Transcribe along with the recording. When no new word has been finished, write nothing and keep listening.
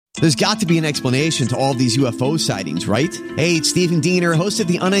There's got to be an explanation to all these UFO sightings, right? Hey, it's Stephen Diener, host of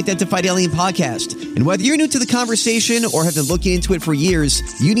the Unidentified Alien Podcast. And whether you're new to the conversation or have been looking into it for years,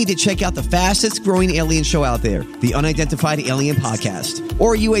 you need to check out the fastest growing alien show out there, the Unidentified Alien Podcast,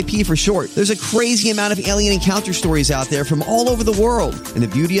 or UAP for short. There's a crazy amount of alien encounter stories out there from all over the world. And the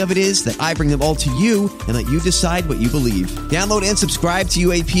beauty of it is that I bring them all to you and let you decide what you believe. Download and subscribe to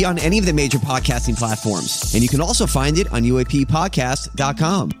UAP on any of the major podcasting platforms. And you can also find it on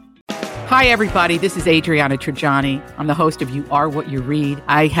UAPpodcast.com. Hi, everybody. This is Adriana Trajani. I'm the host of You Are What You Read.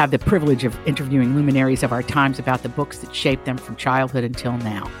 I have the privilege of interviewing luminaries of our times about the books that shaped them from childhood until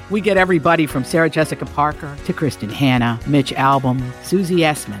now. We get everybody from Sarah Jessica Parker to Kristen Hanna, Mitch Albom, Susie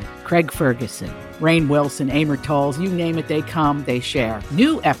Essman, Craig Ferguson, Rainn Wilson, Amor Tolls, you name it, they come, they share.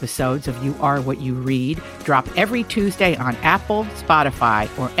 New episodes of You Are What You Read drop every Tuesday on Apple, Spotify,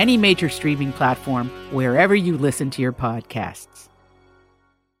 or any major streaming platform wherever you listen to your podcasts.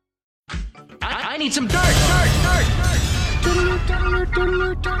 I need some dirt.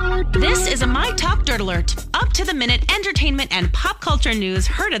 This is a My Talk Dirt Alert. Up-to-the-minute entertainment and pop culture news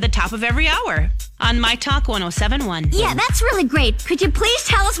heard at the top of every hour on My Talk 107.1. Yeah, that's really great. Could you please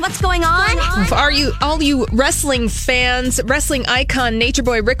tell us what's going on? For all you wrestling fans, wrestling icon Nature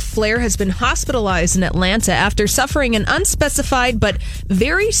Boy Ric Flair has been hospitalized in Atlanta after suffering an unspecified but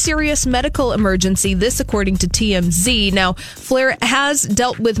very serious medical emergency, this according to TMZ. Now, Flair has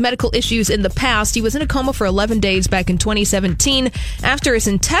dealt with medical issues in the past. He was in a coma for 11 days back in 2017 after his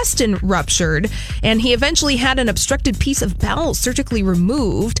intestine ruptured, and he eventually had an obstructed piece of bowel surgically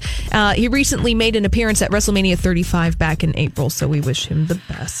removed. He recently made an appearance at WrestleMania 35 back in April, so we wish him the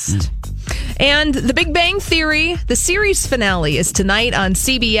best. And The Big Bang Theory, the series finale, is tonight on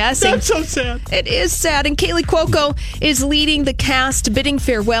CBS. That's so sad. It is sad. And Kaylee Cuoco is leading the cast, bidding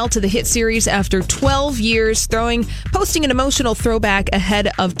farewell to the hit series after 12 years, posting an emotional throwback ahead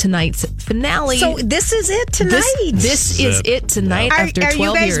of tonight's finale. So this is it tonight? This is it tonight after 12 years.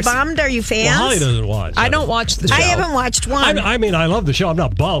 Are you guys bummed? Are you fans? Well, Holly doesn't watch. I don't watch the show. I haven't watched one. I mean, I love the show. I'm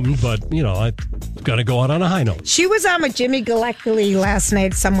not bummed, but, I got to go out on a high note. She was on with Jimmy Galecki last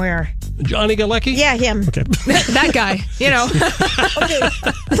night somewhere. Johnny Galecki? Yeah, him. Okay. That guy, Okay,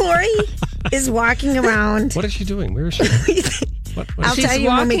 Lori is walking around. What is she doing? Where is she? What I'll is tell you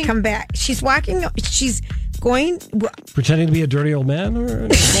when we come back. She's walking. She's going. pretending to be a dirty old man or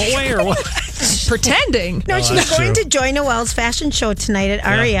go away or what? Pretending. No, she's going to Joy Noel's fashion show tonight at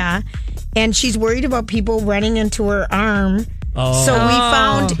Aria, and she's worried about people running into her arm.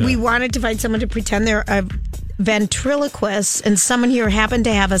 So we wanted to find someone to pretend they're a ventriloquist, and someone here happened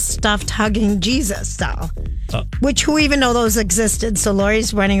to have a stuffed hugging Jesus doll. Which, who even know those existed? So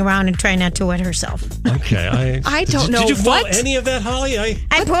Lori's running around and trying not to wet herself. Okay. I don't know. Did you follow what? any of that, Holly?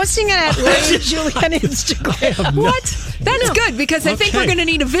 I'm posting it at Lori and Julie on Instagram. What? That's good, because I think we're going to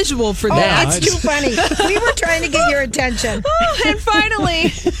need a visual for that. That's too funny. We were trying to get your attention. And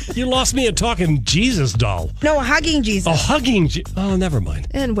finally... You lost me at talking Jesus doll. No, hugging Jesus. Oh, hugging Oh, never mind.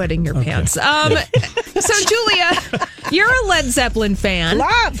 And wetting your pants. So, Julia, you're a Led Zeppelin fan.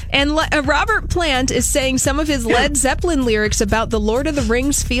 Love. And Robert Plant is saying some of his Led Zeppelin lyrics about the Lord of the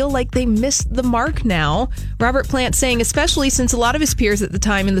Rings feel like they missed the mark now. Robert Plant saying, especially since a lot of his peers at the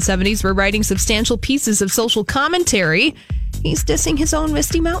time in the 70s were writing substantial pieces of social commentary, he's dissing his own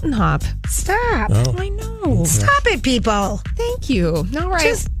Misty Mountain Hop. Stop. Oh. I know. Stop it, people. Thank you. All right.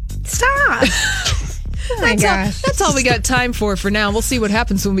 Just stop. Oh my gosh. That's all we got time for now. We'll see what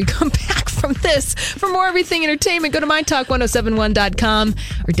happens when we come back from this. For more everything entertainment, go to mytalk1071.com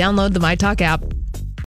or download the MyTalk app.